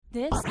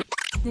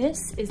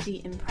This is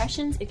the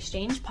Impressions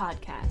Exchange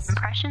Podcast.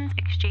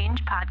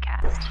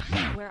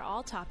 Where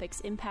all topics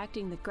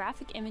impacting the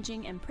graphic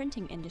imaging and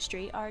printing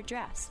industry are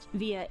addressed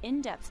via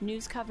in-depth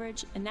news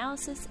coverage,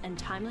 analysis, and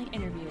timely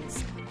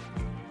interviews.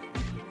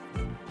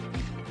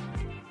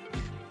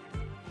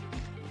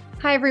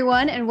 Hi,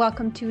 everyone, and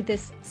welcome to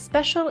this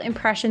special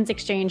Impressions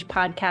Exchange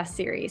podcast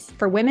series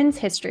for Women's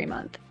History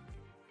Month.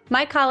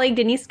 My colleague,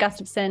 Denise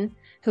Gustafson,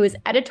 who is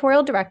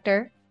editorial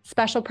director,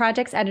 special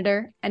projects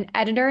editor, and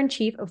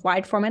editor-in-chief of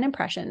Wide Format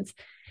Impressions,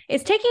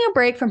 is taking a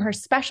break from her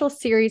special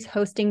series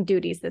hosting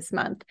duties this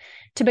month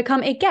to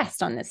become a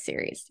guest on this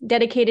series,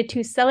 dedicated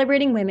to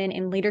celebrating women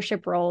in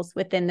leadership roles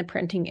within the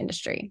printing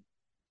industry.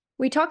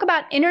 We talk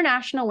about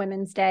International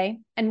Women's Day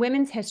and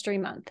Women's History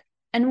Month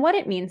and what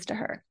it means to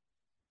her.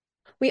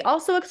 We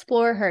also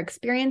explore her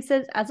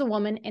experiences as a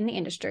woman in the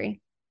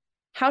industry,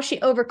 how she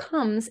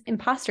overcomes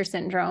imposter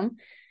syndrome,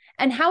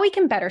 and how we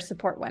can better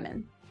support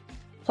women.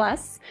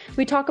 Plus,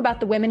 we talk about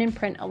the Women in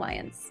Print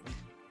Alliance.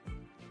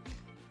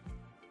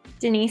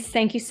 Denise,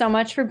 thank you so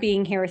much for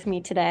being here with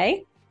me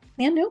today.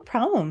 Yeah, no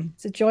problem.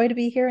 It's a joy to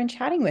be here and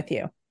chatting with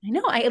you. I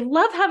know. I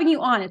love having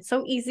you on. It's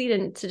so easy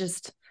to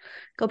just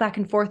go back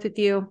and forth with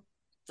you.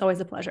 It's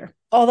always a pleasure.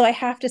 Although I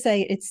have to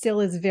say, it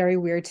still is very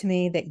weird to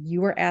me that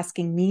you are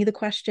asking me the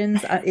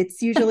questions.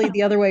 It's usually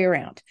the other way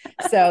around.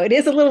 So it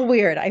is a little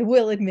weird. I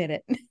will admit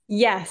it.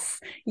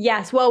 Yes.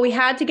 Well, we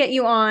had to get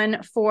you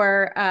on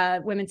for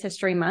Women's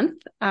History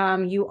Month.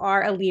 You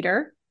are a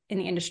leader in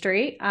the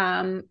industry.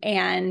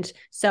 And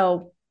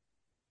so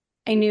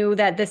I knew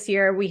that this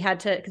year we had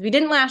to, because we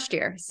didn't last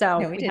year. So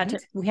No,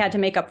 we had to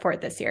make up for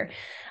it this year.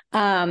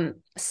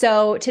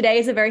 So today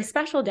is a very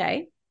special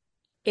day.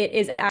 It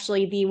is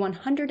actually the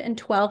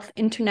 112th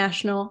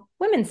International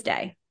Women's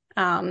Day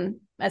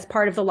as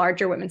part of the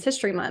larger Women's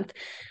History Month.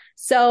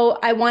 So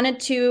I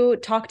wanted to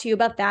talk to you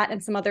about that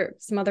and some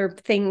other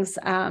things,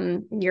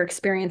 your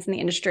experience in the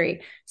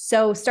industry.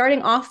 So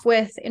starting off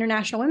with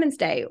International Women's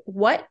Day,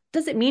 what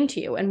does it mean to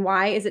you and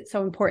why is it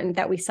so important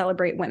that we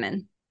celebrate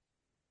women?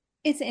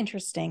 It's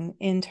interesting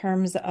in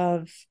terms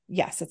of,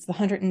 yes, it's the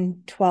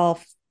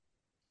 112th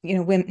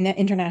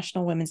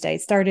International Women's Day.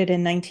 It started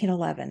in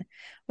 1911,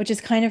 which is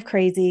kind of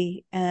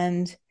crazy.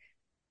 And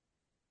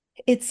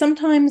it's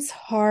sometimes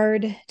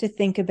hard to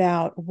think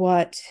about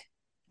what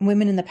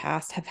women in the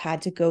past have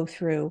had to go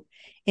through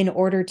in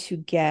order to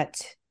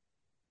get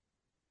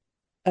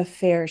a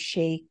fair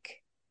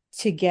shake,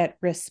 to get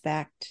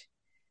respect,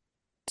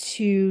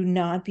 to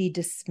not be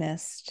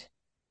dismissed.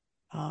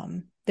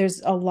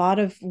 There's a lot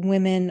of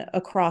women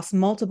across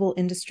multiple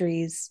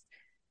industries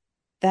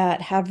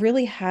that have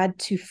really had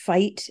to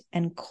fight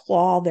and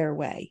claw their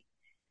way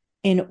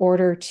in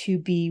order to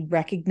be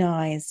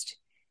recognized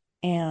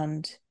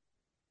and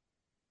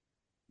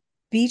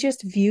be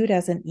just viewed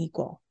as an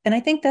equal. And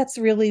I think that's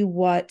really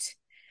what,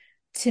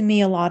 to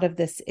me, a lot of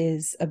this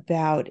is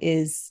about,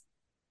 is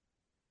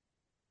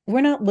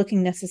we're not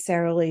looking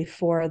necessarily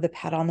for the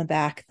pat on the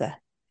back, the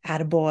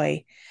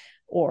attaboy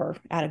or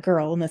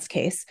attagirl in this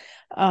case.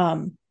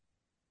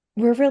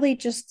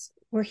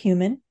 We're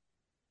human.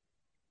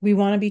 We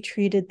want to be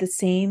treated the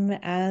same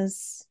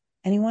as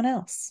anyone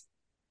else.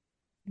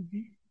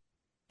 Mm-hmm.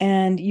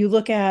 And you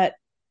look at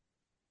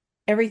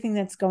everything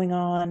that's going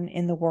on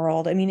in the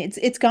world. I mean,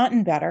 it's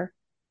gotten better,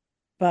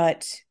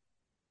 but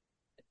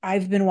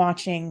I've been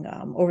watching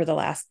over the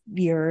last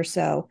year or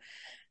so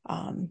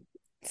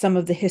some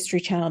of the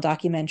History Channel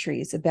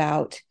documentaries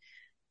about,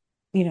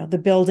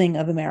 the building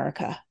of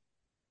America.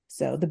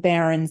 So the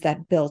barons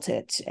that built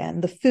it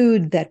and the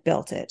food that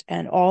built it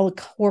and all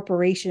the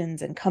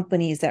corporations and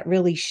companies that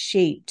really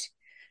shaped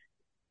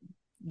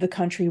the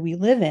country we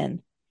live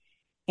in.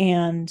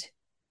 And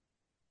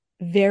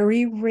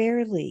very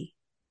rarely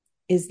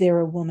is there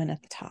a woman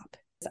at the top.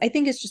 I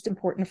think it's just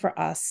important for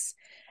us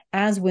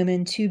as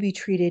women to be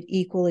treated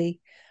equally.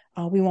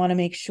 We want to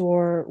make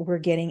sure we're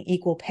getting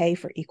equal pay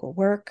for equal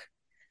work.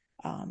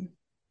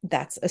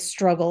 That's a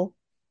struggle.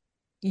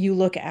 You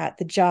look at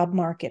the job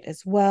market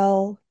as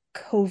well.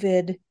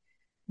 COVID,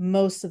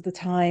 most of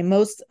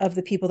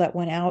the people that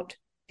went out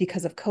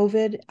because of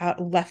COVID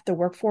left the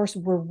workforce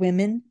were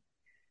women.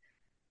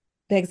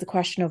 Begs the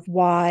question of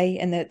why,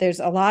 and that there's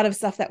a lot of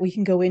stuff that we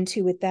can go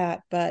into with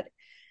that, but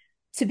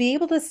to be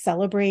able to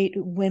celebrate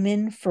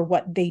women for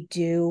what they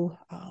do,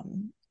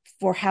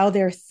 for how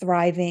they're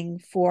thriving,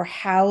 for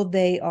how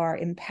they are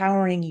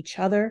empowering each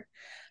other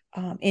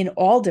in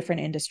all different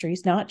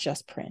industries, not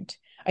just print,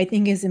 I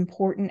think is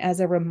important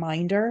as a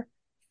reminder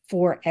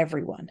for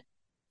everyone.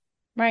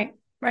 Right.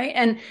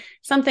 And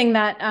something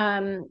that,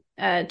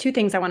 two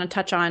things I want to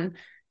touch on.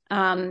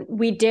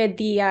 We did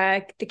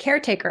the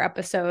caretaker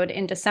episode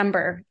in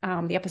December,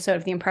 the episode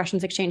of the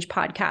Impressions Exchange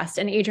podcast.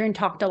 And Adrian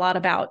talked a lot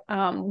about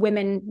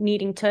women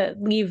needing to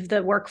leave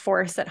the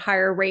workforce at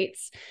higher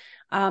rates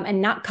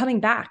and not coming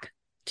back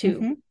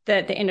to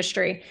the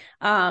industry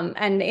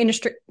and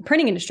the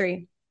printing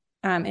industry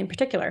in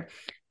particular.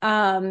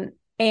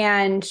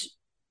 And,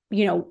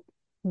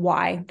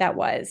 why that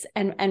was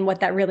and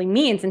what that really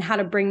means and how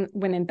to bring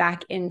women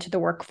back into the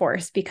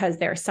workforce because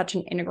they're such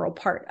an integral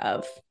part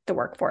of the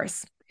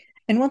workforce.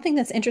 And one thing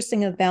that's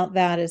interesting about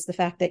that is the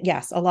fact that,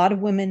 yes, a lot of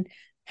women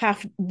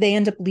they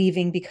end up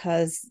leaving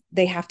because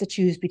they have to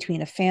choose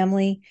between a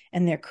family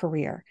and their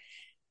career.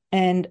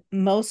 And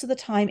most of the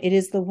time it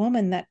is the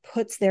woman that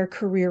puts their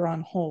career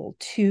on hold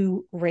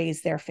to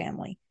raise their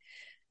family.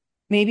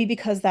 Maybe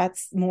because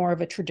that's more of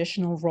a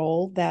traditional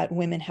role that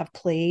women have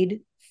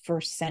played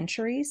for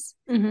centuries,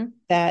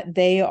 that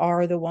they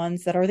are the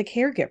ones that are the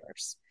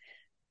caregivers.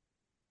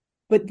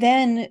 But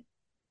then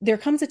there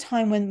comes a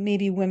time when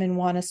maybe women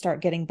want to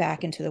start getting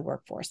back into the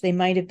workforce. They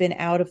might have been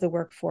out of the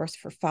workforce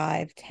for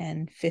 5,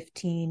 10,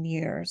 15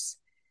 years.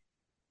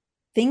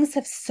 Things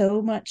have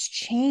so much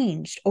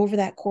changed over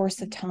that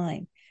course of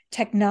time.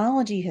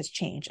 Technology has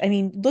changed. I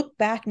mean, look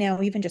back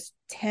now, even just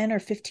 10 or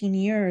 15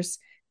 years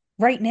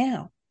right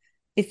now.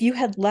 If you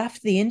had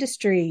left the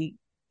industry,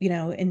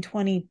 in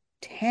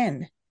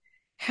 2010,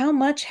 how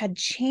much has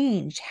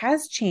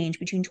changed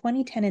between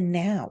 2010 and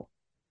now,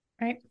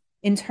 right?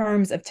 In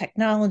terms of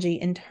technology,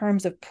 in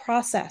terms of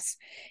process,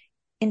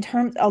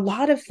 a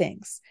lot of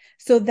things.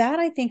 So that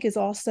I think is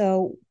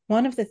also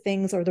one of the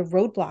things or the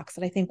roadblocks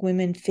that I think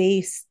women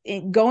face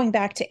going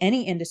back to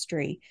any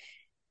industry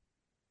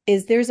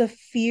is there's a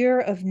fear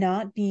of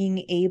not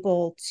being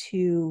able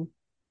to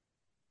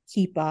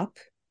keep up,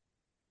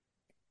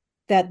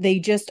 that they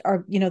just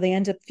are, they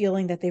end up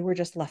feeling that they were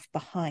just left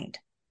behind.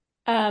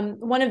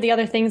 One of the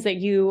other things that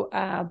you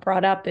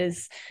brought up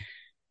is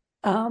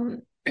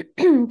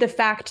the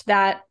fact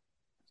that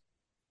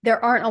there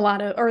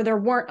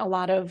weren't a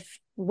lot of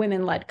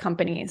women-led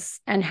companies,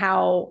 and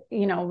how,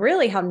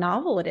 really how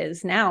novel it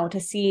is now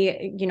to see,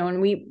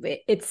 and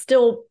it's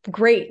still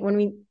great when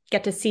we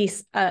get to see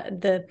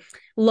the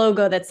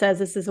logo that says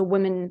this is a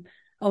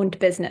women-owned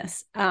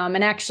business.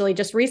 And actually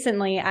just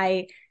recently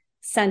I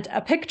sent a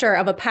picture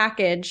of a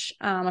package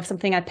of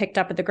something I picked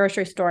up at the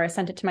grocery store. I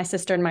sent it to my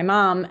sister and my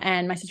mom,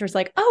 and my sister was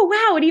like, "Oh,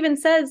 wow, it even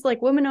says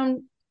like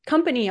women-owned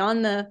company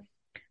on the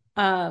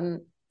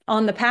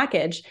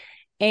package."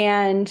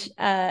 And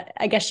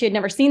I guess she had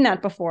never seen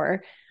that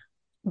before.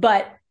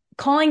 But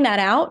calling that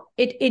out,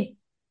 it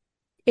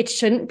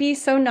shouldn't be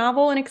so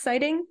novel and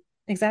exciting.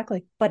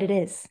 Exactly. But it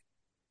is,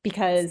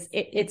 because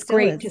it's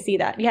great to see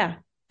that. Yeah.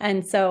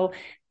 And so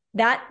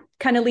that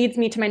kind of leads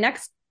me to my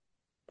next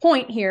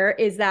point here,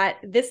 is that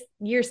this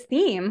year's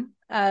theme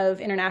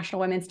of International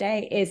Women's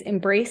Day is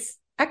embrace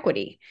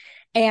equity.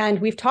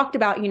 And we've talked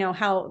about,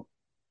 how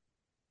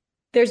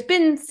there's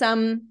been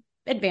some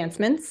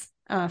advancements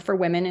for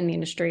women in the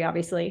industry,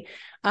 obviously,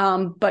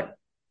 but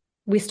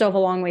we still have a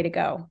long way to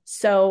go.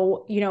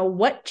 So,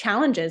 what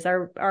challenges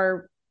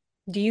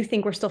do you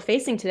think we're still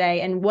facing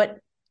today, and what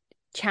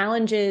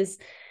challenges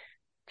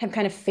have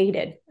kind of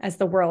faded as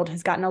the world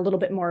has gotten a little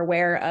bit more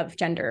aware of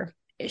gender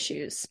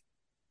issues?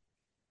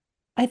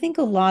 I think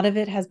a lot of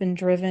it has been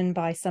driven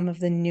by some of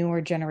the newer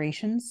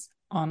generations,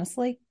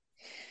 honestly.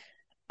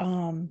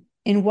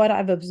 In what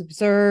I've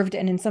observed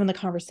and in some of the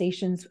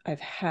conversations I've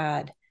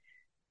had,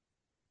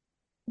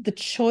 the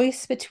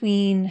choice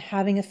between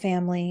having a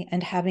family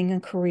and having a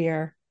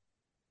career,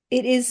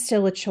 it is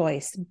still a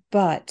choice,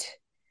 but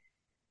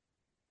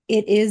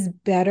it is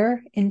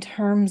better in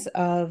terms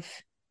of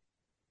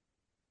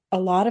a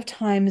lot of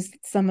times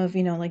some of,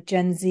 like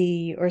Gen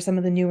Z or some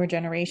of the newer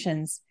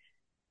generations,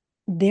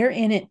 they're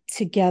in it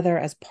together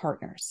as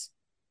partners,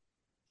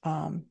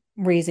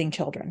 raising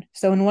children.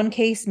 So in one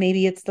case,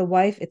 maybe it's the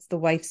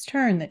wife's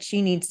turn that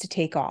she needs to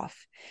take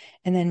off.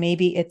 And then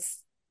maybe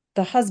it's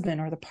the husband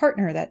or the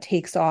partner that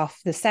takes off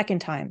the second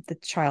time the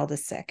child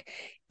is sick.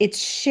 It's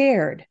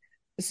shared.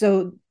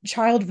 So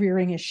child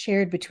rearing is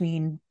shared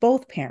between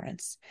both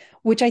parents,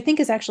 which I think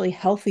is actually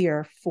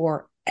healthier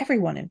for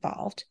everyone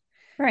involved.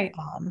 Right.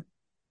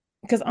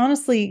 Because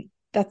honestly,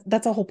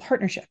 that's a whole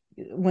partnership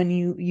when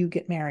you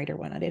get married or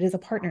whatnot. It is a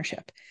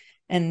partnership,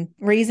 and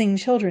raising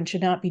children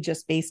should not be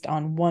just based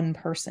on one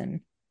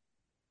person.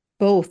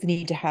 Both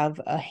need to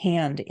have a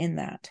hand in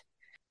that.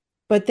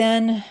 But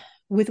then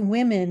with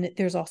women,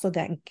 there's also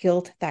that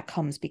guilt that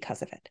comes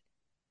because of it.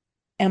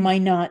 Am I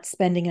not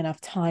spending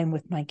enough time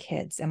with my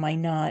kids? Am I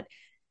not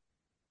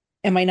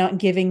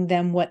giving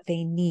them what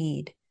they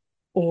need?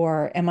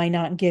 Or am I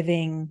not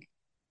giving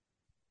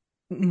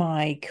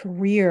my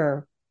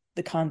career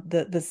the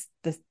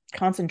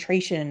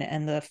concentration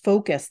and the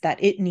focus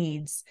that it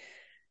needs?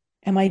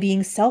 Am I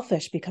being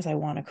selfish because I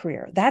want a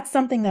career? That's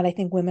something that I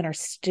think women are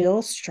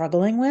still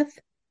struggling with.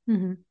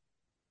 Mm-hmm.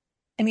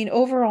 I mean,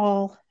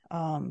 overall,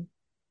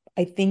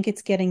 I think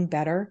it's getting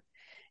better.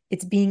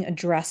 It's being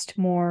addressed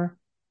more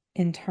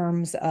in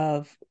terms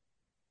of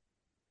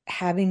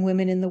having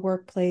women in the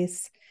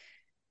workplace,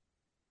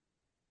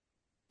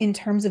 in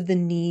terms of the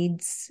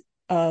needs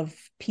of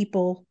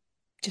people,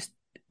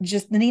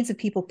 just the needs of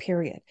people,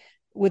 period.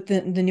 With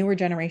the newer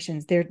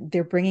generations,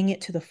 they're bringing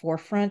it to the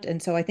forefront.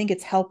 And so I think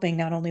it's helping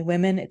not only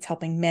women, it's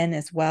helping men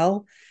as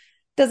well.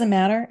 Doesn't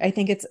matter. I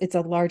think it's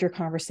a larger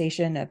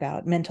conversation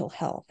about mental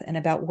health and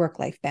about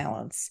work-life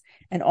balance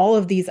and all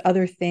of these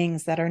other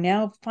things that are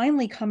now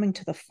finally coming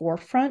to the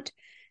forefront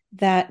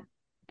that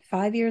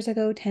 5 years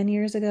ago, 10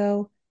 years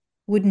ago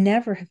would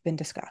never have been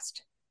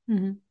discussed.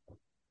 Mm-hmm.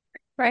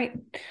 Right.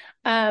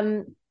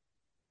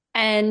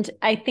 And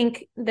I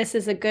think this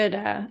is a good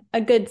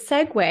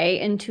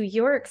segue into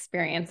your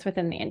experience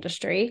within the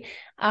industry,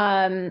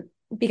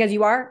 because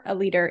you are a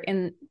leader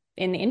in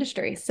the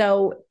industry.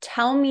 So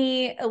tell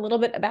me a little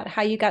bit about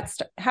how you got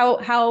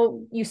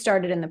how you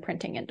started in the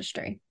printing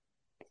industry.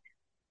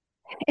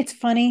 It's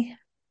funny.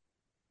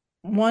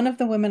 One of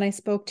the women I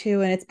spoke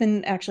to, and it's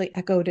been actually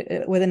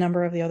echoed with a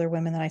number of the other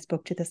women that I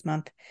spoke to this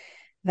month,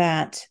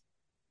 that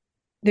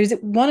there's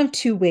one of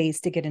two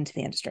ways to get into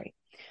the industry.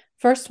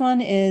 First one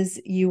is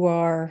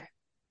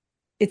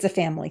it's a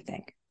family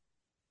thing.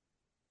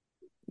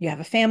 You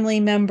have a family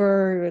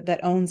member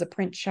that owns a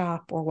print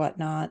shop or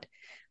whatnot,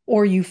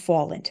 or you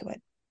fall into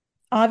it.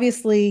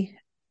 Obviously,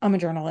 I'm a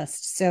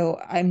journalist, so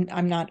I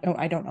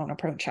don't own a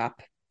print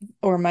shop,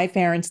 or my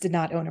parents did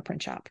not own a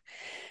print shop.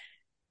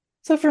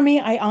 So for me,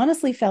 I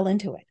honestly fell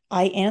into it.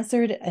 I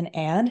answered an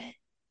ad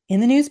in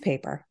the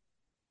newspaper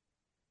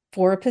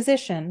for a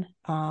position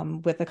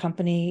with a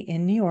company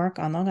in New York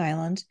on Long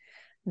Island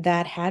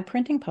that had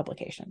printing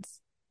publications.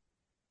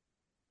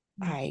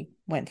 I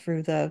went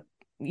through the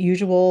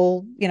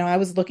usual, I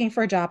was looking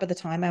for a job at the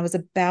time. I was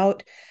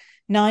about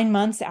 9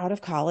 months out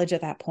of college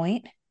at that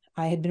point.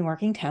 I had been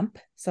working temp,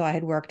 so I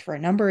had worked for a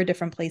number of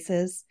different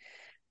places.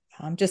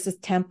 Just as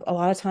temp, a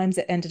lot of times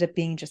it ended up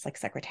being just like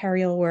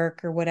secretarial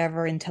work or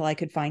whatever until I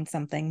could find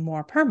something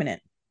more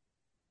permanent.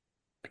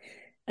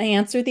 I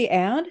answered the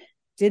ad,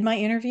 did my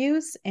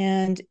interviews,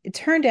 and it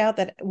turned out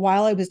that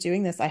while I was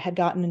doing this, I had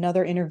gotten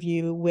another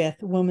interview with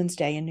Women's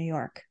Day in New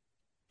York,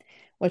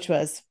 which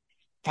was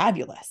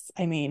fabulous.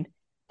 I mean,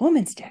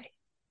 Women's Day,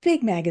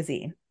 big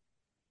magazine.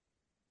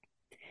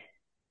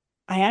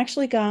 I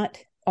actually got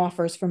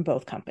offers from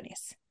both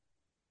companies.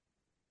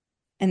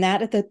 And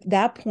that at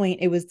that point,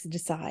 it was to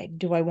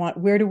decide,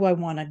 where do I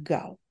want to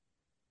go?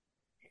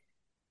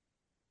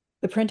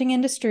 The printing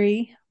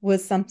industry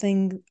was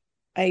something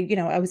I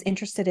was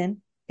interested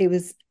in. It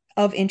was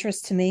of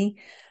interest to me.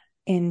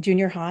 In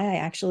junior high, I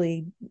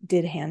actually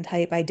did hand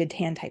type. I did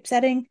hand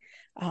typesetting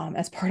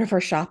as part of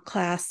our shop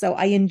class. So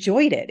I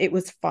enjoyed it. It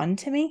was fun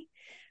to me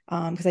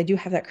because I do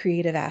have that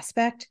creative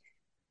aspect.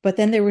 But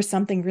then there was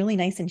something really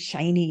nice and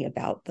shiny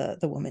about the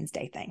Women's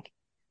Day thing.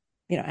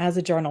 As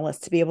a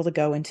journalist, to be able to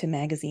go into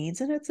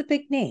magazines, and it's a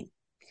big name.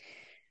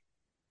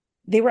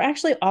 They were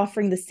actually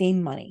offering the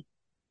same money.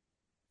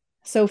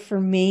 So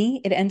for me,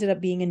 it ended up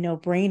being a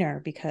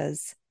no-brainer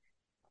because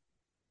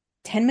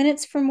 10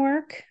 minutes from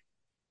work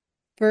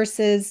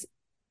versus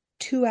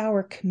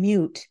 2-hour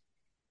commute,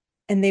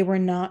 and they were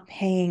not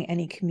paying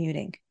any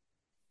commuting.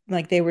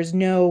 Like there was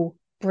no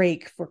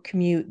break for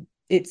commute.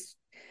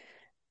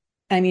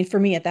 For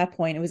me at that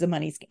point, it was a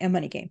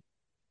money game.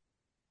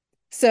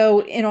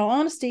 So in all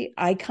honesty,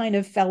 I kind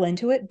of fell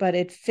into it, but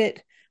it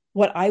fit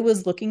what I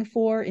was looking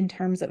for in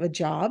terms of a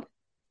job.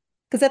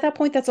 Because at that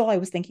point, that's all I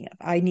was thinking of.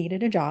 I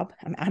needed a job.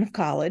 I'm out of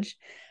college,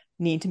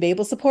 need to be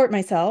able to support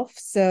myself.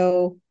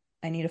 So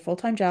I need a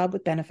full-time job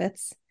with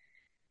benefits.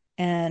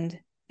 And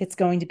it's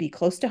going to be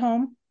close to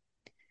home.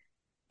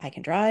 I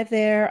can drive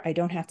there. I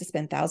don't have to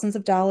spend thousands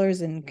of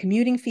dollars in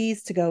commuting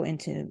fees to go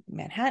into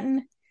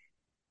Manhattan.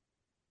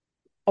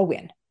 A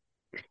win.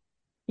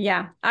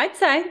 Yeah, I'd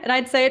say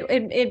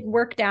it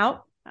worked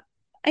out.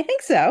 I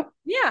think so.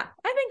 Yeah,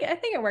 I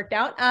think it worked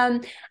out.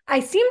 I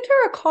seem to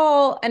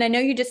recall, and I know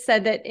you just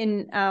said that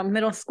in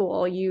middle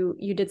school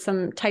you did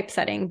some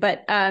typesetting,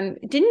 but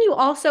didn't you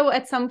also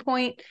at some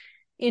point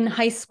in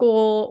high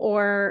school,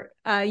 or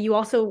you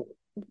also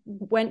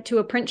went to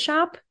a print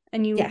shop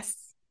and you? Yes.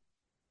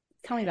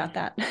 Tell me about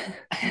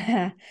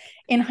that.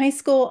 In high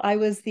school, I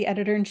was the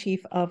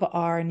editor-in-chief of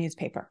our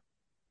newspaper.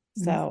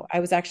 So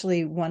I was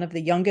actually one of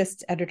the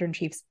youngest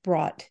editor-in-chiefs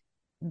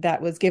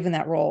that was given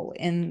that role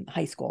in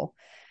high school.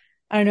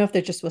 I don't know if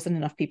there just wasn't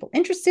enough people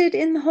interested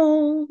in the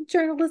whole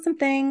journalism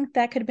thing.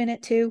 That could have been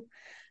it too.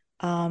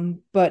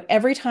 But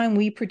every time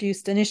we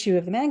produced an issue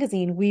of the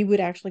magazine, we would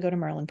actually go to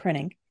Merlin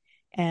Printing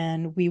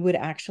and we would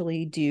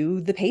actually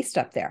do the paste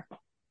up there.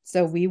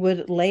 So we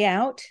would lay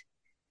out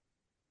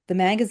the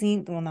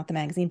magazine, well, not the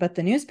magazine, but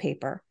the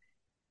newspaper,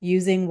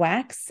 using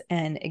wax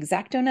and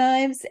X-Acto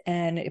knives.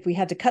 And if we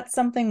had to cut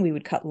something, we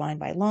would cut line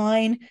by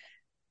line.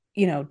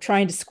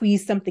 Trying to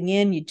squeeze something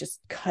in, you just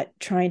cut,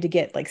 trying to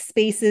get like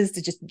spaces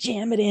to just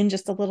jam it in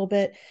just a little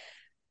bit.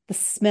 The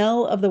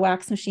smell of the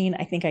wax machine,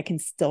 I think I can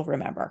still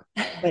remember.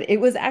 But it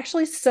was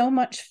actually so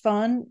much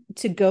fun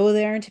to go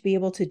there and to be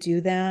able to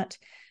do that.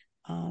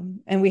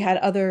 And we had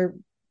other,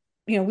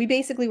 we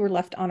basically were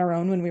left on our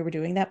own when we were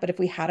doing that. But if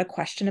we had a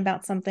question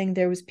about something,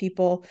 there was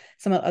people,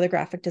 some of the other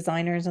graphic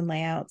designers and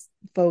layouts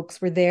folks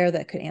were there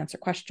that could answer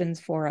questions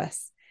for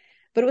us.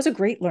 But it was a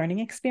great learning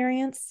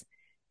experience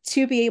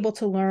to be able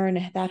to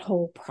learn that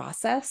whole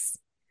process.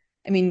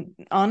 I mean,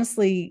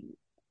 honestly,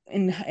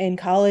 in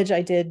college,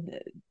 I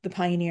did the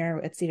Pioneer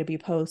at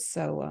CW Post,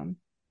 so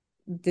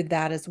did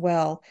that as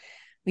well.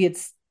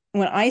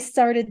 When I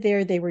started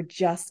there, they were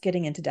just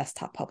getting into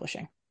desktop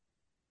publishing.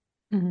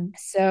 Mm-hmm.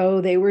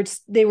 So they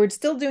were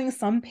still doing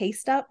some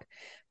paste up,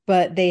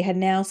 but they had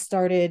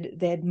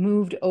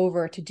moved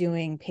over to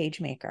doing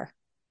PageMaker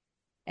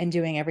and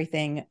doing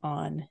everything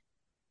on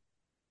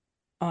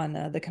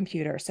the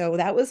computer. So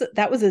that was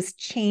a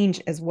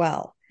change as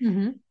well.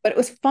 Mm-hmm. But it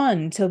was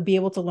fun to be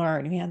able to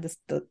learn. We had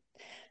the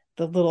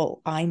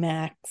little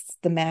iMacs,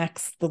 the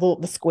Macs,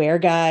 the square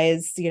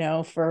guys,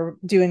 for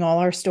doing all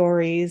our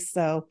stories.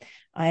 So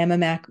I am a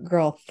Mac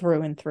girl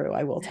through and through.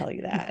 I will tell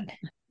you that.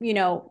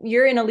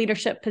 You're in a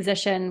leadership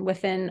position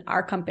within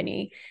our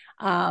company.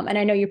 And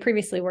I know you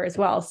previously were as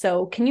well.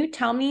 So can you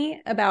tell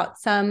me about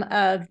some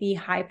of the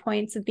high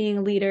points of being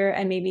a leader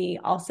and maybe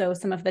also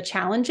some of the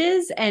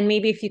challenges? And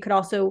maybe if you could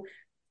also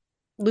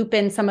loop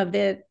in some of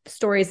the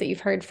stories that you've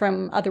heard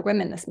from other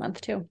women this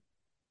month too.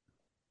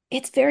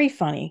 It's very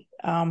funny.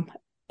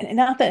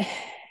 Not that,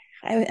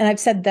 and I've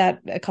said that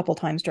a couple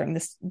times during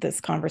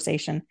this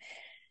conversation.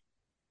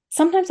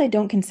 Sometimes I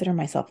don't consider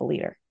myself a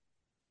leader.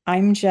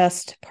 I'm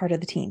just part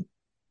of the team.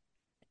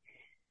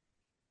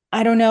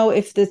 I don't know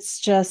if that's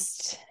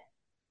just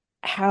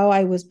how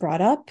I was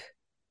brought up,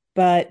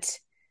 but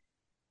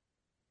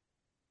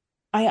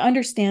I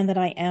understand that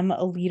I am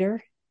a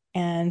leader.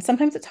 And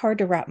sometimes it's hard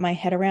to wrap my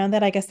head around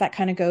that. I guess that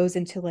kind of goes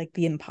into like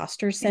the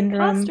imposter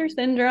syndrome. Imposter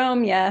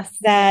syndrome, yes.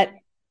 That,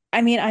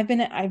 I mean, I've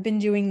been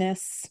doing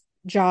this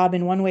job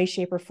in one way,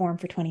 shape, or form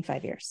for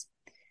 25 years.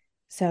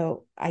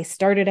 So I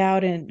started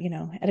out in,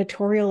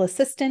 editorial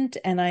assistant,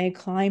 and I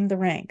climbed the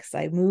ranks.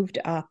 I moved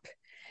up.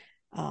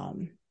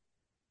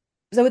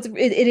 So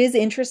it is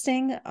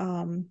interesting.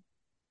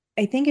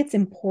 I think it's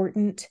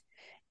important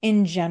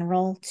in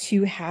general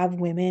to have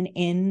women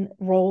in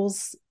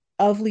roles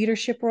of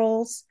leadership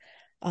roles,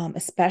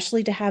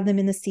 especially to have them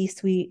in the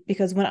C-suite,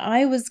 because when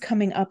I was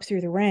coming up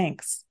through the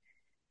ranks,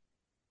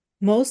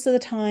 most of the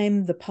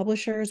time the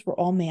publishers were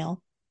all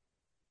male.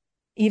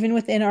 Even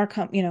within our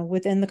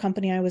within the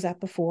company I was at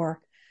before,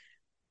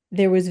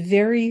 there was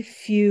very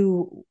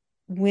few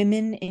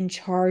women in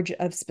charge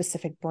of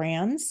specific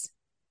brands.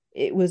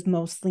 It was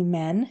mostly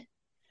men.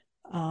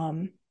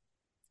 And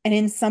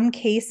in some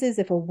cases,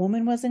 if a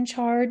woman was in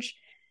charge,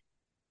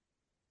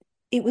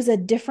 it was a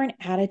different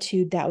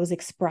attitude that was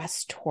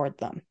expressed toward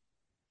them.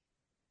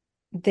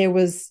 There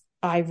was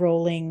eye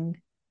rolling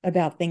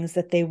about things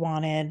that they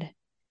wanted.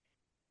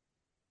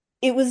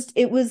 It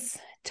was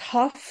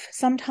tough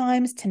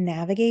sometimes to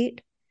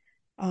navigate.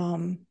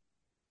 I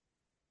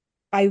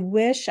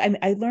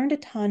learned a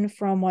ton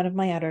from one of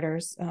my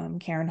editors,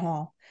 Karen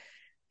Hall,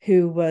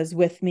 who was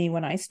with me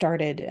when I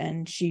started,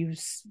 and she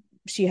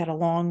had a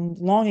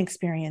long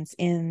experience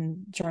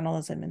in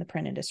journalism in the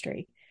print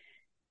industry.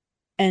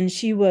 And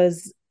she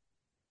was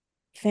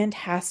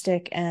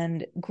fantastic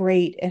and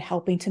great at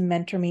helping to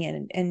mentor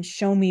me and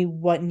show me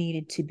what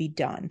needed to be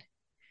done.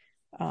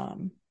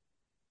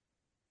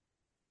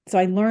 So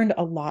I learned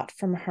a lot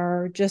from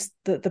her, just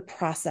the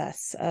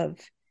process of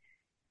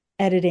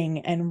editing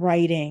and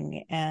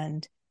writing,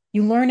 and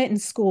you learn it in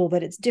school,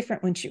 but it's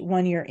different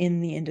when you're in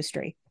the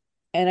industry.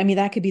 And I mean,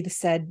 that could be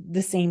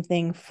the same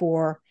thing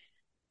for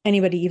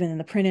anybody, even in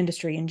the print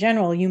industry in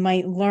general. You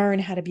might learn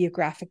how to be a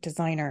graphic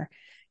designer.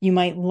 You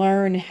might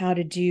learn how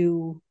to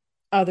do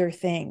other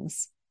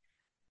things,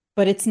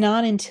 but it's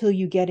not until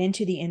you get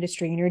into the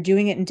industry and you're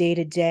doing it in day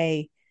to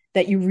day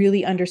that you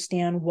really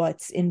understand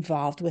what's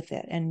involved with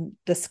it and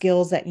the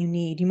skills that you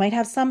need. You might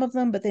have some of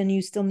them, but then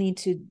you still need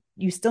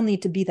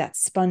to be that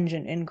sponge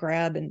and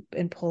grab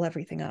and pull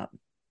everything up.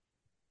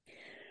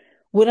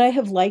 Would I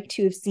have liked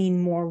to have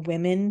seen more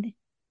women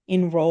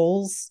in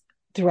roles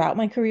throughout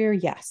my career?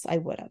 Yes, I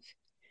would have,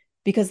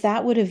 because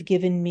that would have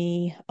given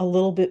me a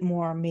little bit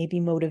more,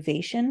 maybe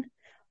motivation,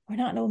 or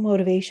not no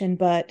motivation,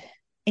 but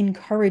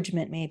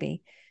encouragement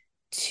maybe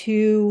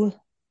to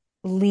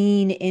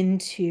lean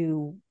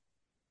into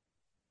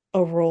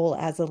a role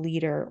as a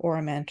leader or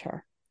a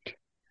mentor.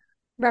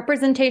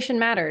 Representation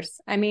matters.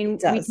 I mean,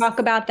 we talk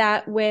about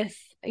that with,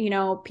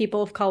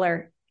 people of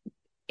color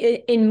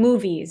in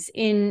movies,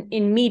 in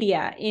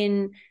media,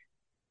 in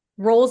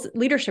roles,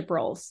 leadership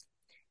roles.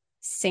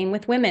 Same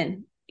with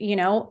women.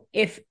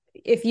 If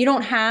you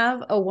don't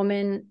have a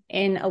woman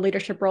in a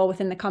leadership role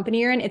within the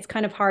company you're in, it's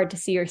kind of hard to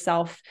see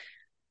yourself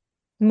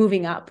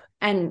moving up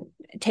and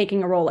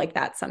taking a role like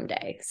that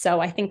someday. So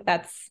I think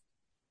that's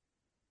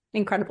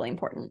incredibly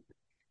important.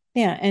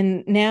 Yeah.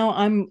 And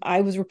now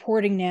I was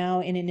reporting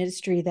now in an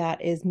industry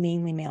that is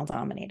mainly male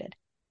dominated.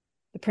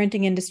 The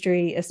printing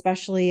industry,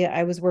 especially,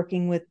 I was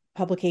working with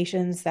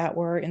publications that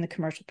were in the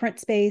commercial print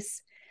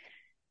space,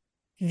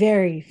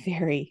 very,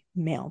 very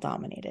male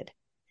dominated.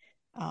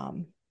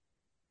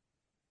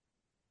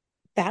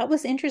 That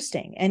was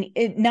interesting. And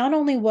it not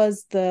only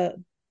was the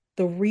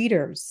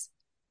readers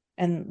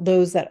and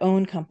those that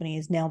own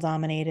companies male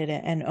dominated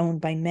and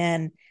owned by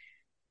men,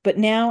 but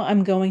now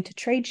I'm going to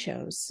trade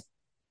shows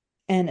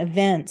and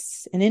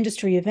events and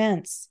industry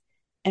events,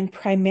 and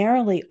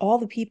primarily all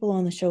the people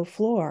on the show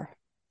floor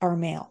are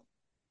male.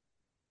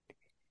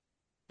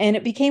 And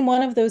it became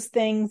one of those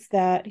things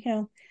that,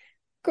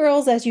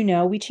 girls, as you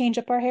know, we change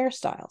up our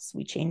hairstyles.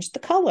 We change the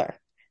color.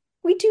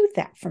 We do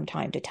that from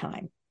time to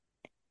time.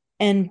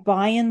 And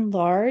by and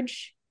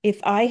large, if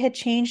I had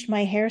changed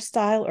my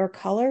hairstyle or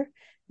color,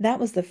 that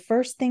was the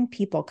first thing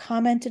people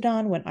commented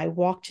on when I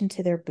walked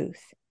into their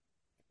booth.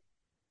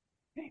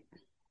 Okay.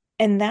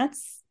 And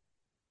that's,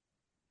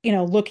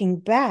 looking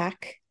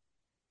back,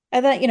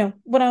 I thought,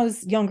 when I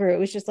was younger, it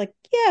was just like,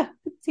 yeah,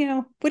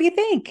 what do you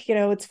think?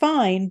 It's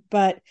fine.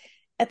 But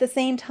at the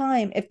same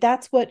time, if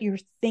that's what you're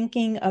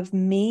thinking of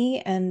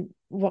me, and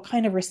what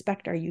kind of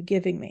respect are you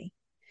giving me?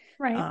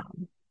 Right.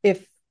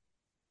 If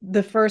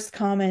the first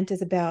comment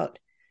is about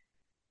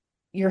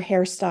your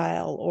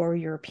hairstyle or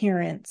your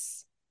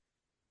appearance,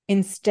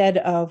 instead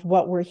of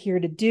what we're here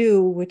to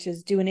do, which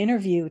is do an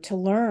interview to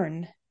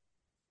learn,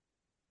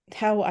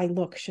 how I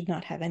look should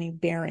not have any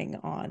bearing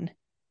on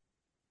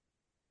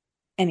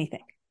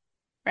anything.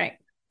 Right.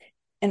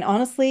 And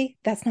honestly,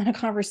 that's not a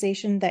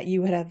conversation that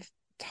you would have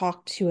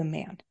talked to a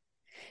man.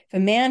 If a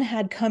man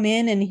had come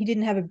in and he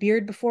didn't have a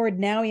beard before, and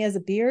now he has a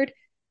beard,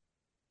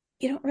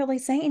 you don't really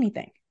say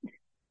anything.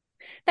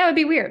 That would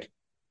be weird.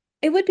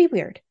 It would be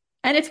weird.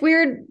 And it's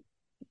weird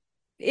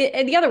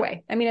the other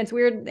way. I mean, it's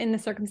weird in the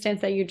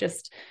circumstance that you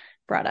just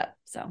brought up.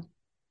 So,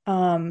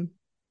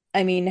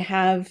 I mean,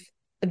 have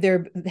there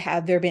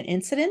been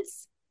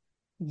incidents?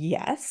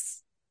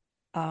 Yes.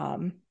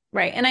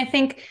 Right. And I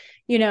think,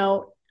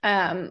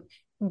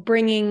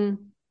 bringing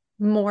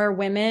more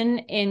women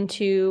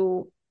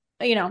into,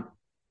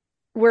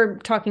 we're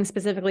talking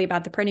specifically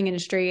about the printing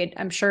industry.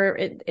 I'm sure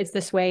it's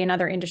this way in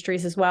other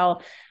industries as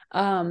well.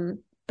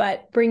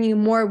 But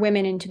bringing more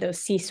women into those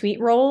C-suite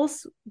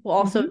roles will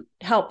also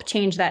help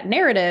change that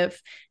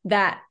narrative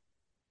that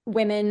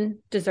women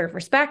deserve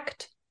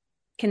respect,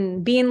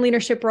 can be in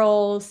leadership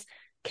roles,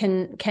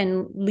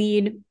 can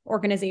lead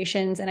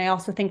organizations. And I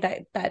also think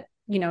that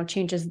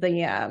changes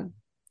the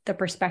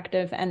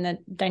perspective and the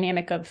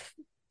dynamic of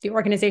the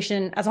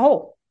organization as a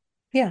whole.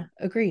 Yeah,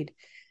 agreed.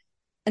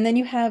 And then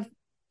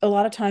a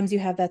lot of times you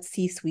have that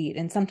C-suite,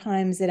 and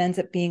sometimes it ends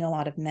up being a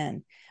lot of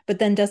men. But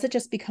then does it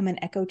just become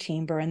an echo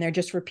chamber and they're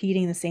just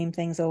repeating the same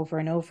things over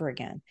and over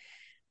again?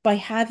 By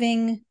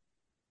having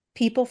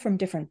people from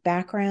different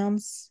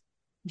backgrounds,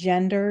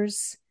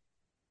 genders,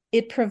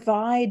 it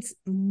provides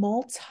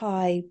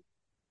multi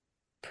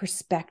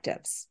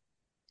perspectives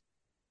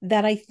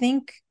that I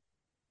think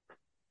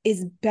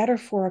is better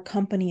for a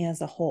company as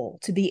a whole,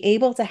 to be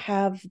able to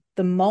have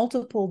the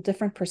multiple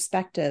different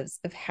perspectives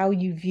of how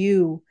you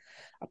view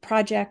a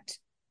project,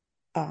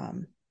 a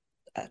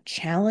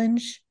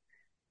challenge.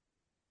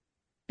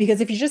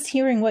 Because if you're just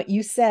hearing what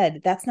you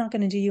said, that's not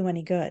going to do you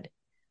any good.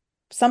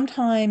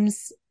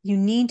 Sometimes you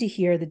need to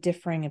hear the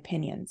differing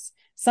opinions.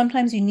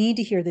 Sometimes you need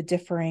to hear the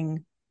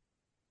differing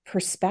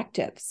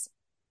perspectives,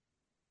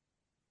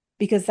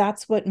 because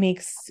that's what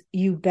makes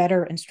you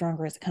better and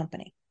stronger as a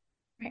company.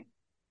 Right.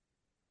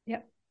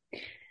 Yep.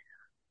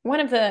 One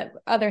of the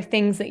other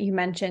things that you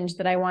mentioned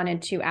that I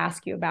wanted to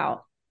ask you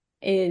about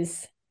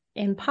is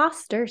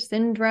imposter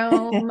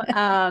syndrome.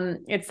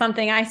 It's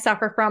something I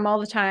suffer from all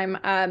the time.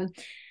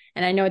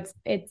 And I know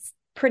it's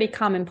pretty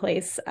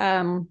commonplace,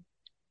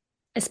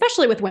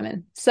 especially with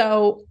women.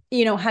 So,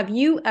 have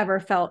you ever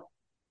felt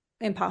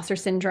imposter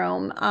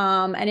syndrome?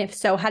 And if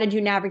so, how did you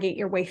navigate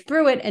your way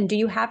through it? And do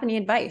you have any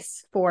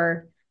advice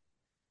for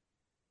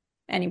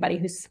anybody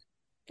who's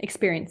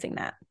experiencing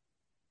that?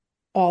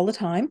 All the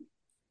time.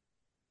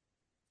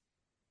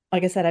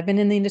 Like I said, I've been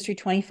in the industry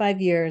 25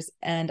 years,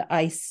 and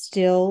I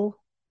still,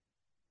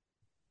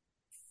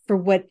 for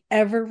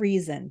whatever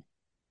reason,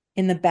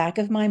 in the back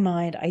of my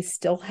mind, I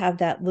still have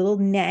that little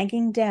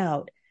nagging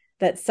doubt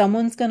that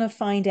someone's going to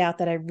find out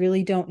that I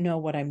really don't know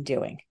what I'm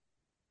doing.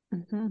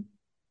 Mm-hmm.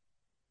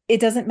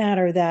 It doesn't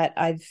matter that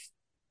I've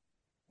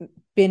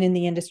been in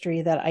the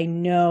industry, that I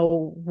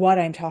know what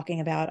I'm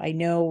talking about.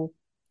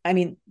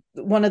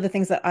 One of the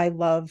things that I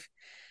love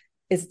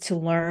is to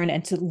learn,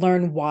 and to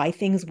learn why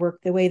things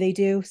work the way they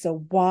do.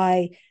 So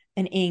why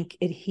an ink,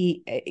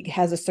 it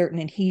has a certain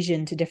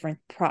adhesion to different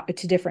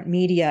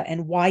media,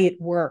 and why it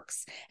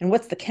works, and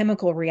what's the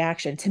chemical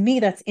reaction. To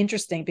me, that's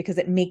interesting because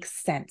it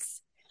makes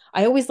sense.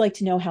 I always like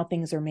to know how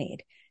things are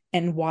made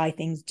and why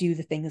things do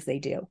the things they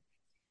do.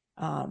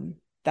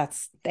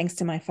 That's thanks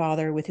to my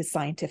father with his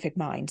scientific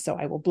mind, so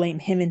I will blame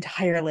him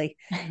entirely.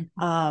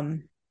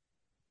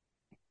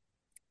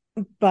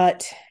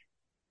 But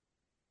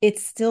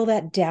it's still,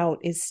 that doubt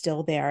is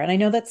still there. And I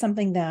know that's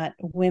something that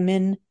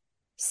women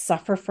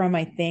suffer from,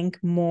 I think,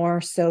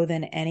 more so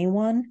than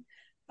anyone.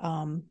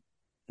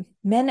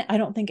 Men, I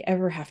don't think,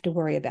 ever have to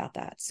worry about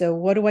that. So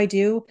what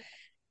do?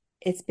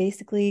 It's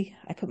basically,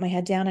 I put my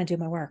head down, I do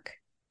my work.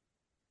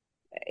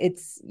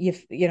 It's,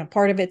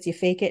 part of it's you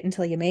fake it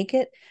until you make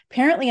it.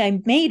 Apparently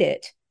I made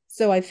it,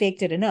 so I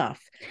faked it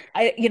enough.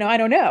 I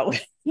don't know.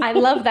 I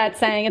love that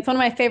saying. It's one of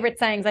my favorite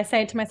sayings. I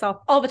say it to myself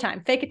all the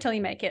time: fake it till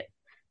you make it.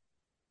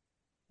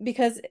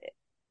 Because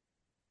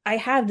I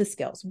have the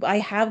skills. I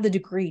have the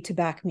degree to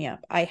back me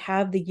up. I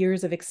have the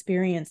years of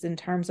experience in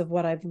terms of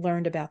what I've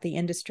learned about the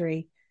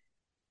industry.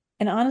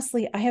 And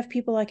honestly, I have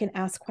people I can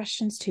ask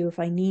questions to if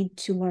I need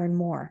to learn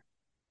more.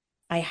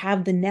 I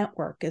have the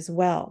network as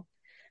well.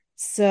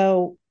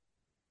 So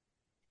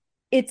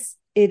it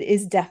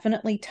is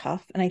definitely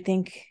tough. And I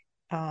think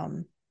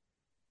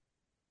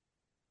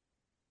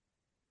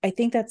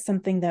that's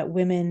something that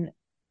women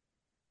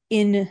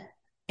in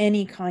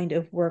any kind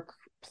of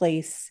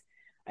workplace,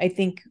 I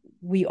think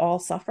we all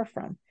suffer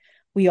from.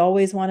 We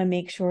always want to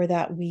make sure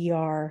that we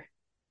are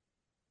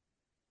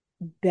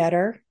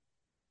better.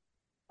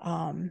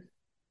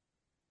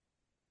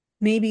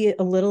 Maybe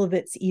a little of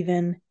it's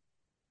even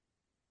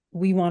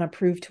we want to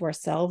prove to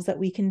ourselves that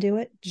we can do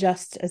it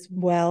just as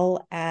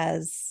well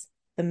as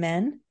the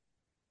men.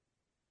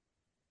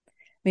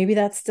 Maybe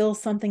that's still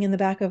something in the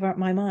back of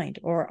my mind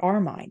or our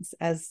minds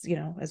as,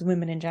 as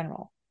women in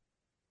general.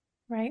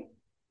 Right.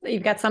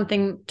 You've got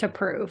something to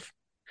prove.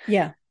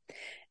 Yeah.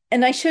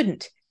 And I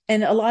shouldn't.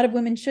 And a lot of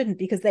women shouldn't,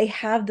 because they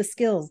have the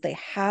skills. They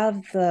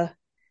have the,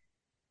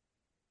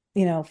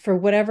 for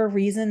whatever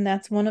reason,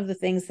 that's one of the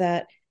things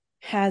that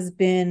hasn't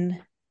been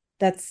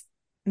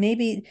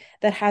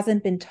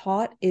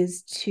taught,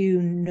 is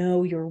to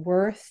know your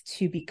worth,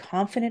 to be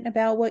confident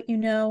about what you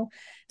know.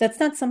 That's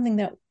not something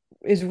that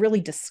is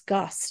really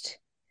discussed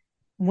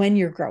when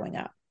you're growing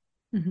up.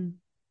 Mm-hmm.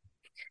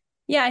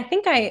 Yeah, I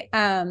think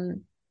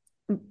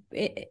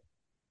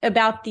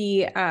about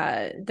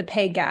the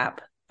pay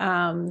gap.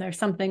 There's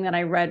something that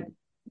I've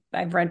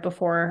read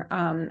before,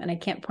 and I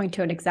can't point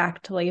to it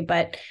exactly,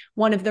 but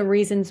one of the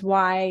reasons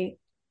why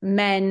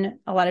men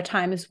a lot of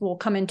times will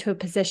come into a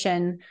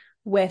position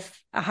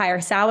with a higher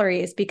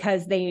salary is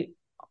because they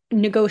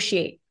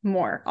negotiate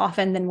more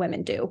often than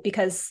women do,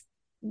 because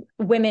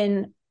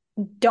women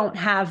don't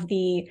have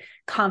the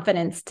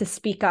confidence to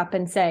speak up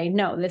and say,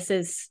 no, this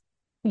is,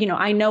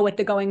 I know what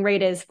the going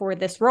rate is for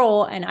this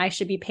role and I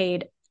should be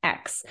paid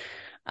X.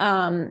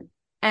 And,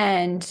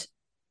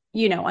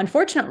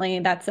 unfortunately,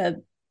 that's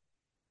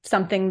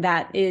something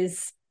that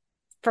is,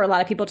 for a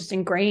lot of people, just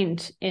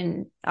ingrained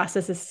in us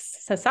as a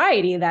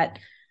society, that,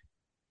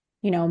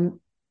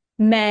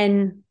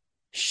 men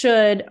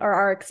should or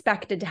are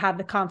expected to have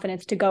the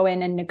confidence to go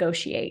in and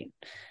negotiate.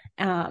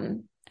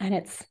 And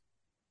it's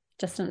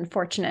just an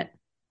unfortunate.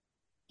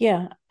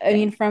 Yeah. I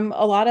mean, from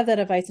a lot of that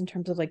advice in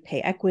terms of like pay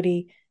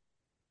equity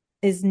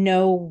is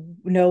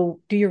do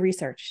your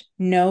research,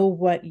 know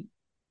what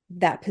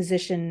that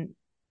position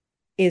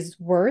is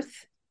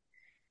worth,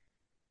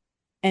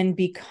 and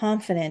be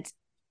confident,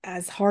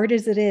 as hard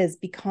as it is,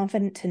 be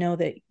confident to know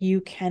that you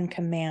can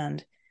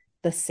command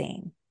the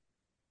same.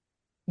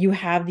 You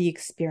have the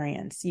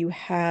experience, you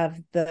have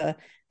the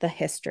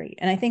history.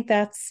 And I think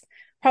that's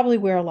probably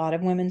where a lot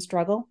of women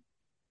struggle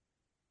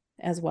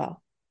as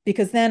well.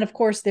 Because then, of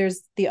course,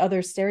 there's the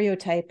other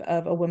stereotype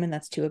of a woman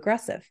that's too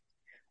aggressive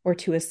or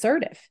too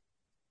assertive.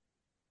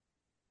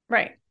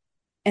 Right.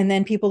 And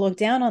then people look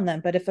down on them.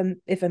 But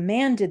if a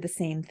man did the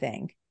same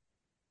thing,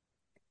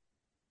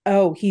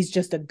 oh, he's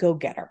just a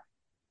go-getter.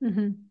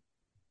 Mm-hmm.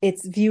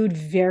 It's viewed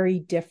very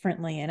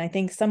differently. And I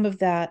think some of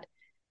that,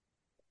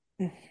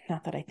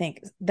 not that I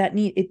think,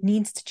 it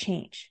needs to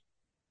change.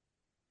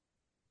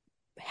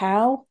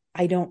 How?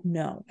 I don't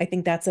know. I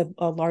think that's a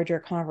larger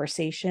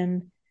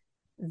conversation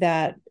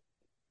that,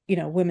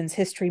 Women's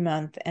History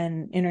Month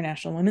and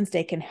International Women's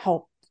Day can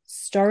help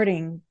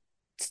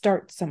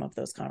start some of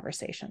those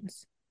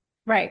conversations.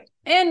 Right.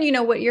 And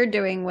what you're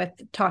doing with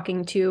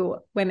talking to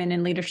women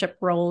in leadership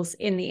roles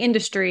in the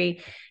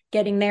industry,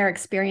 getting their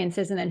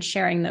experiences and then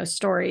sharing those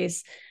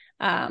stories,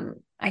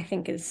 I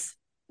think is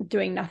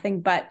doing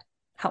nothing but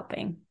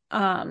helping,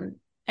 and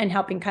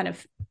helping kind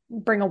of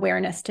bring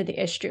awareness to the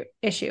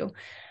issue.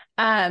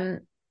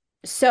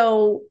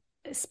 So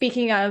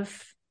speaking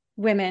of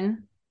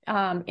women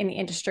in the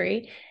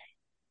industry,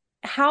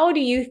 how do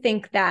you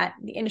think that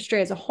the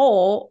industry as a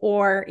whole,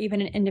 or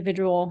even an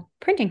individual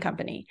printing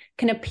company,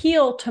 can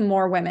appeal to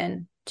more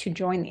women to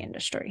join the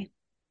industry?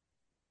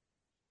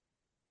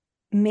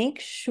 Make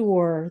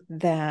sure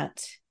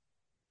that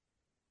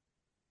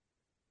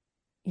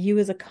you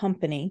as a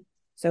company,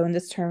 so in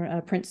this term,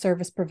 a print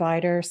service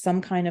provider,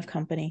 some kind of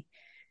company,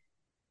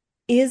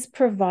 is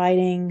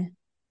providing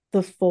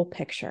the full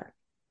picture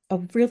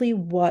of really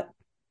what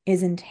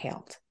is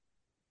entailed.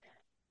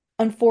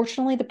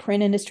 Unfortunately, the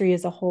print industry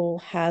as a whole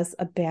has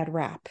a bad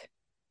rap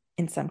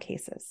in some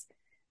cases,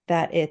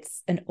 that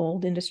it's an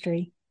old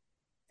industry,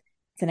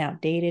 it's an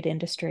outdated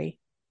industry,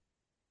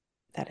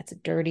 that it's a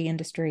dirty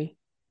industry,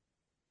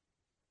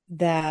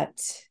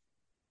 that,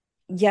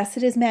 yes,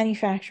 it is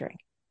manufacturing,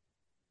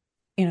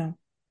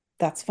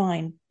 that's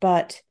fine,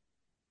 but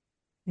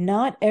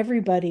not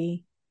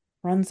everybody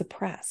runs a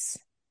press.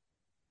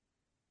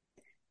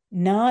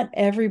 Not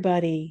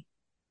everybody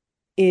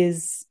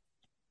is,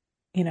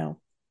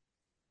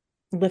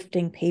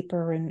 lifting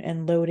paper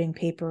and loading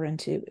paper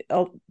into,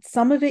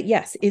 some of it,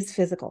 yes, is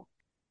physical.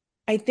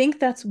 I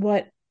think that's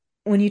what,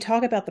 when you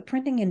talk about the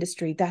printing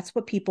industry, that's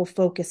what people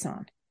focus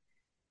on.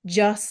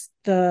 Just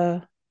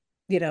the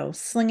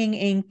slinging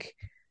ink,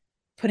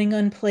 putting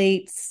on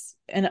plates.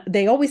 And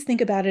they always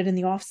think about it in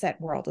the offset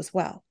world as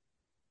well.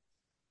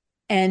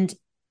 And,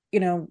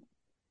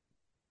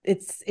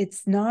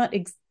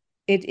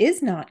 it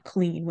is not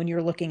clean when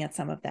you're looking at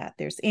some of that.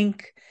 There's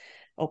ink,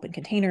 open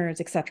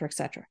containers, et cetera, et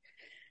cetera.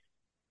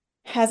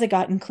 Has it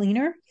gotten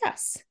cleaner?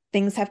 Yes.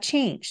 Things have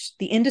changed.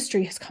 The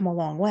industry has come a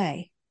long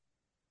way.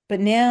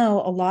 But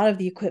now a lot of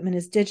the equipment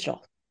is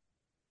digital.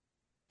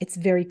 It's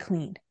very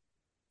clean.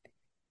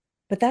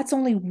 But that's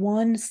only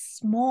one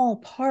small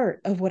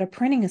part of what a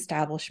printing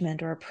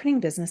establishment or a printing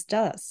business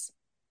does.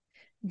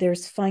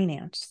 There's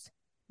finance,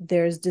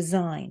 there's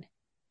design,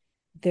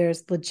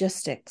 there's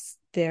logistics,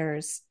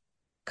 there's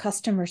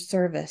customer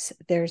service,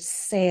 there's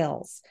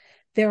sales.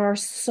 There are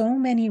so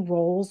many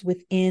roles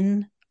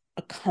within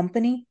a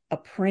company, a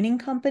printing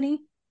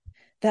company,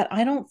 that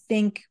I don't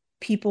think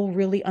people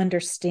really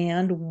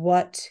understand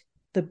what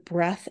the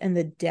breadth and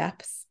the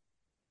depth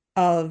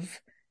of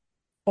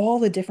all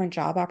the different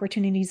job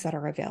opportunities that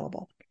are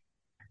available.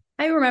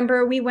 I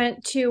remember we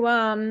went to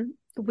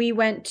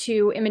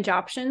Image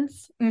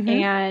Options,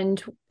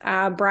 and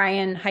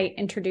Brian Height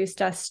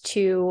introduced us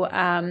to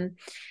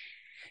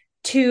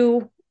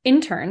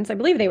interns. I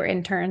believe they were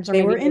interns.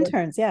 They were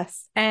interns,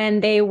 yes.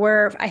 And they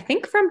were, I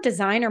think, from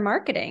design or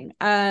marketing.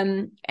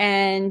 And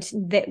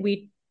that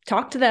we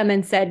talked to them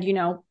and said,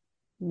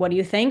 what do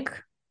you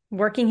think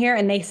working here?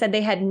 And they said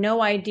they had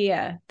no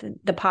idea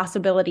the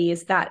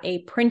possibilities that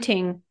a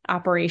printing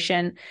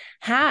operation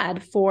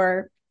had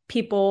for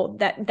people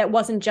that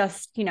wasn't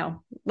just,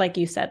 like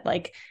you said,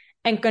 like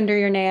ink under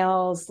your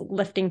nails,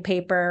 lifting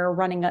paper,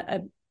 running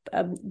a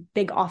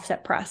big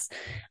offset press.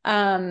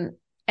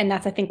 And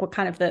that's, I think, what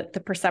kind of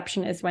the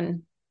perception is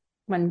when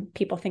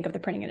people think of the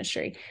printing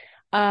industry.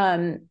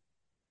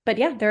 But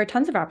yeah, there are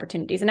tons of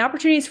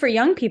opportunities for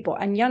young people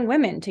and young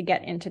women to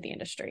get into the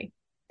industry.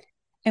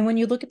 And when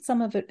you look at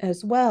some of it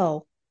as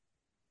well,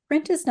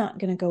 print is not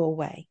going to go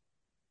away.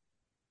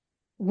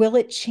 Will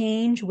it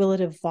change? Will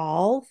it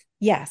evolve?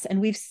 Yes.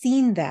 And we've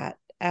seen that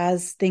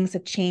as things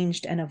have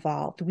changed and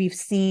evolved. We've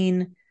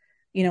seen,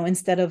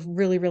 instead of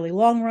really, really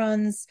long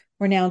runs,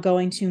 we're now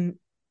going to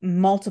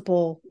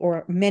multiple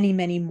or many,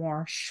 many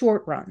more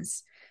short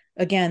runs.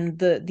 Again,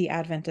 the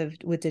advent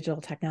with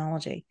digital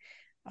technology.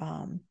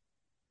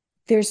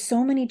 There's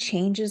so many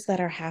changes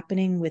that are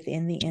happening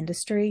within the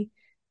industry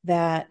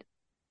that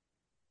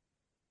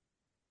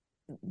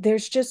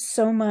there's just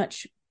so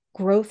much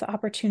growth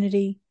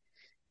opportunity.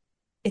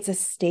 It's a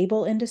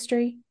stable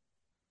industry.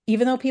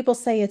 Even though people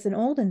say it's an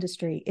old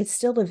industry, it's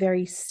still a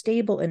very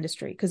stable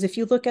industry. Because if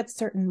you look at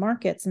certain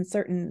markets and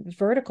certain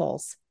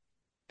verticals,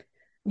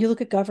 you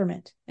look at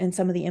government and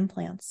some of the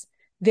implants,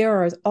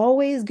 there is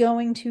always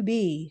going to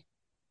be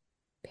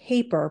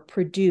paper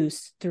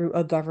produced through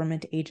a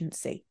government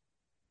agency.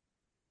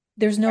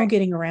 There's no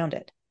getting around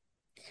it.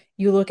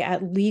 You look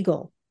at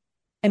legal.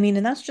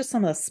 And that's just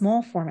some of the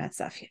small format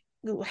stuff.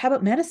 How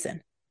about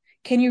medicine?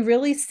 Can you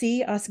really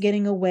see us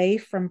getting away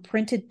from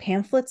printed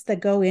pamphlets that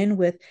go in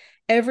with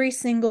every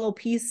single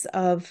piece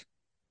of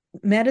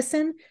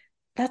medicine?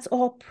 That's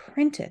all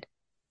printed.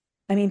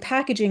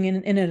 Packaging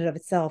in and of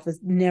itself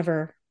is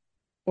never,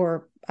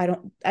 or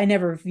I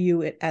never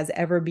view it as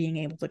ever being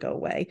able to go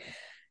away.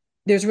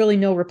 There's really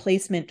no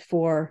replacement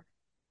for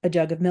a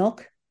jug of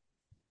milk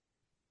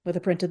with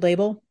a printed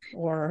label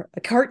or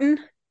a carton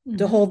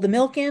to hold the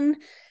milk in.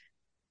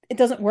 It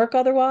doesn't work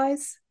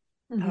otherwise.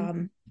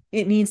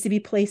 It needs to be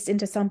placed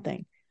into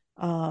something.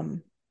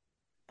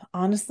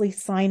 Honestly,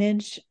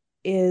 signage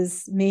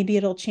is, maybe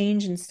it'll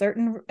change in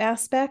certain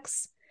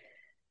aspects,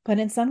 but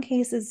in some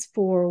cases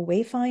for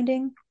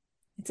wayfinding,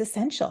 it's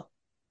essential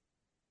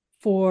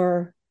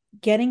for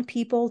getting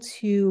people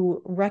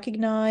to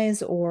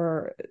recognize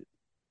or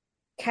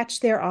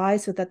catch their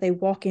eyes so that they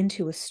walk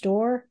into a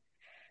store.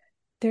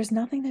 There's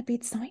nothing that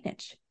beats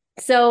signage.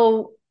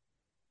 So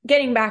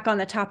getting back on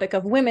the topic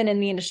of women in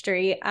the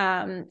industry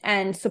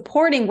and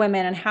supporting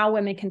women and how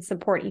women can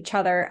support each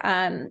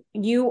other,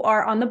 you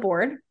are on the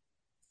board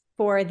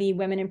for the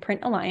Women in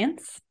Print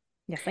Alliance.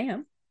 Yes, I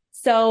am.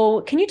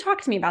 So can you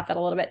talk to me about that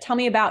a little bit? Tell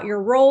me about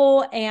your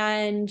role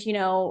and,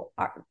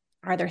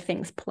 are there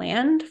things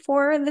planned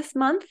for this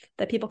month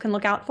that people can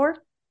look out for?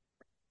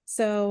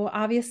 So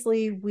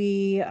obviously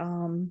we,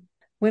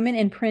 Women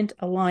in Print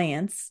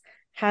Alliance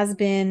has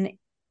been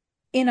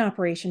in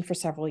operation for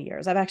several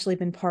years. I've actually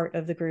been part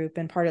of the group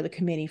and part of the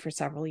committee for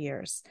several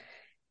years.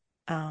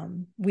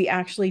 We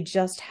actually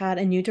just had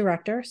a new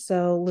director.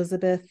 So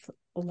Elizabeth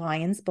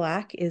Lyons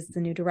Black is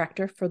the new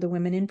director for the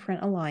Women in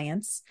Print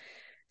Alliance.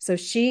 So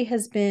she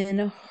has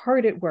been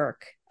hard at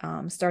work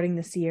starting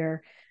this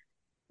year,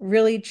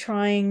 really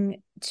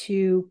trying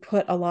to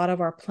put a lot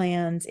of our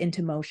plans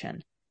into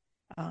motion.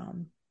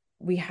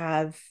 We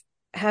have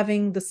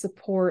having the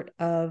support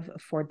of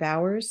Ford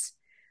Bowers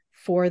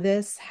for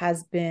this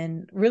has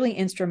been really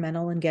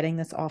instrumental in getting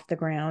this off the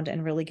ground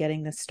and really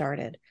getting this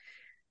started.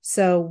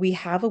 So we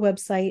have a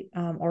website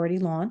already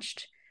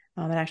launched.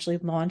 It actually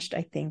launched,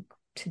 I think,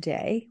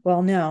 today.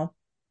 Well, no,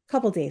 a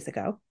couple days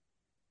ago.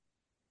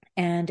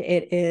 And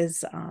it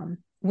is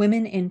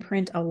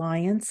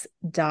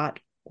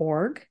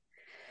womeninprintalliance.org.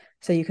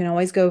 So you can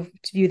always go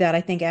to view that.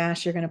 I think,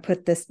 Ash, you're going to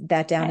put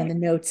that down in the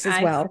notes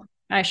as well.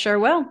 I sure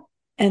will.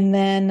 And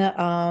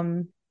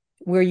then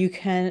where you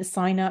can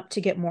sign up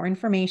to get more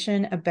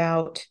information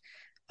about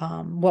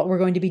what we're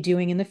going to be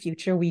doing in the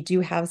future. We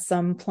do have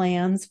some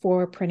plans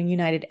for Printing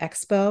United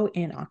Expo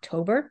in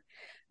October.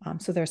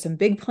 So there's some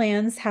big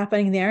plans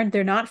happening there.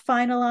 They're not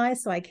finalized,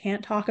 so I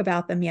can't talk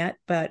about them yet,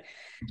 but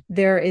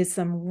there is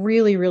some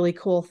really, really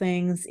cool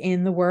things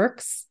in the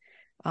works,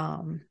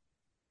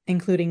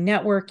 including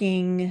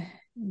networking,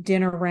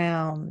 dinner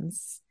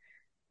rounds,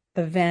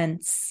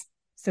 events.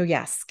 So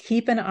yes,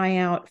 keep an eye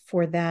out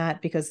for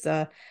that, because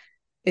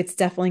it's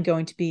definitely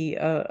going to be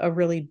a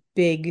really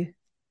big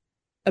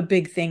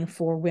thing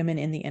for women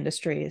in the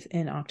industry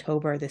in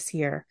October this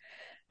year.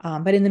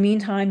 But in the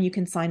meantime, you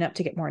can sign up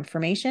to get more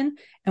information.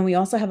 And we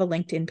also have a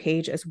LinkedIn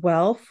page as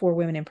well for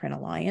Women in Print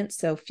Alliance.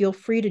 So feel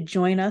free to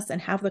join us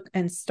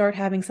and start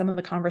having some of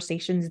the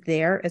conversations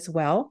there as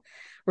well.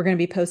 We're going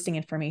to be posting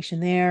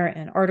information there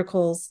and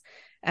articles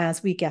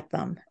as we get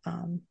them,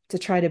 to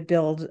try to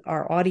build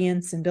our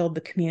audience and build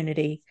the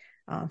community.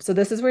 So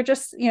this is, we're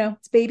just,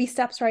 it's baby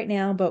steps right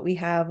now, but we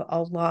have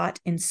a lot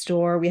in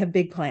store. We have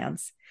big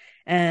plans.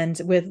 And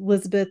with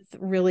Elizabeth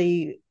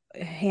really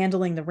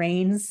handling the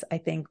reins, I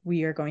think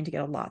we are going to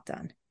get a lot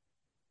done.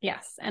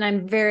 Yes. And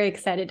I'm very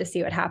excited to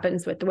see what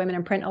happens with the Women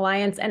in Print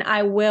Alliance. And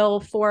I will,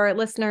 for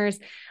listeners,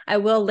 I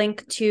will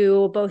link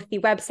to both the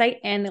website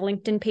and the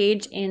LinkedIn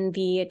page in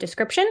the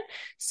description,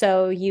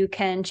 so you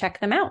can check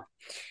them out.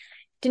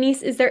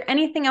 Denise, is there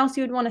anything else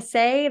you would want to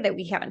say that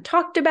we haven't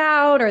talked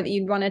about, or that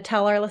you'd want to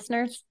tell our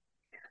listeners?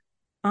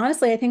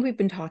 Honestly, I think we've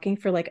been talking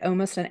for like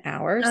almost an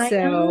hour. I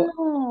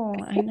know.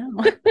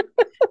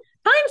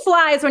 Time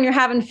flies when you're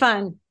having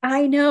fun.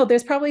 I know.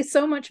 There's probably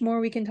so much more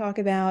we can talk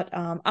about.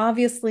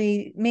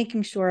 Obviously,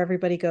 making sure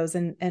everybody goes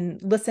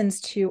and listens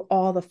to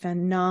all the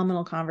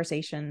phenomenal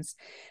conversations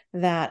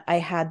that I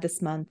had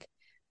this month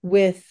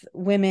with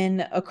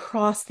women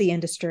across the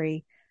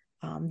industry.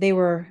 They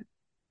were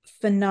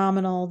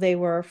phenomenal. They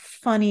were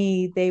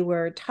funny. They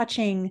were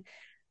touching.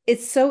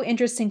 It's so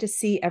interesting to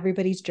see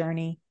everybody's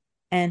journey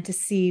and to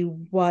see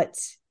what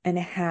and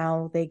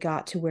how they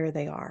got to where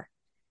they are.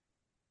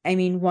 I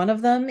mean, one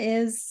of them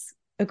is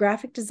a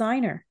graphic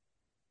designer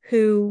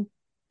who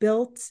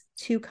built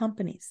 2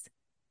 companies.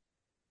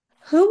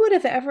 Who would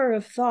have ever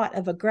have thought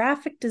of a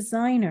graphic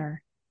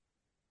designer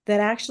that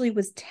actually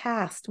was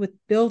tasked with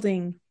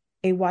building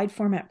a wide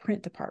format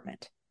print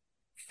department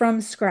from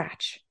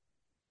scratch?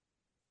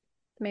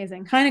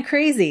 Amazing. Kind of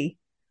crazy.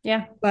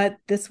 Yeah. But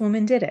this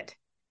woman did it.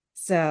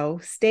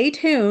 So stay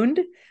tuned.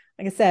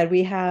 Like I said,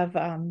 we have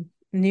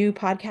new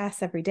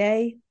podcasts every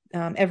day,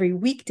 every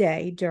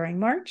weekday during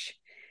March.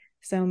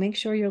 So make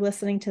sure you're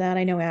listening to that.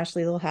 I know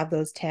Ashley will have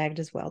those tagged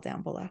as well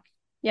down below.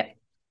 Yep.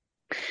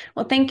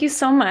 Well, thank you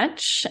so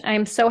much.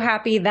 I'm so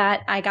happy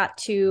that I got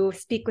to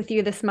speak with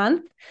you this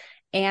month.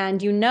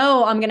 And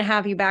I'm going to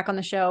have you back on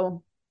the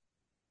show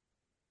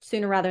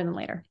sooner rather than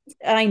later.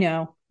 I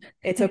know.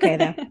 It's okay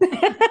though.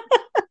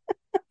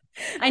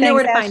 I know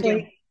where to find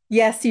you.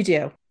 Yes, you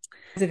do.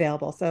 It's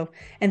available.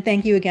 And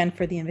thank you again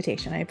for the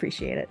invitation. I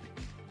appreciate it.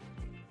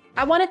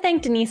 I want to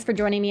thank Denise for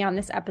joining me on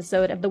this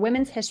episode of the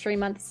Women's History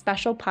Month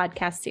special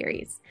podcast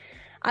series.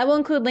 I will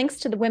include links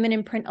to the Women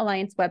in Print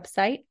Alliance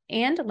website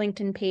and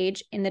LinkedIn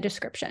page in the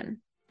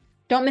description.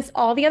 Don't miss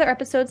all the other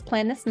episodes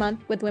planned this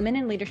month with women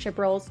in leadership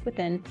roles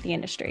within the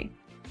industry.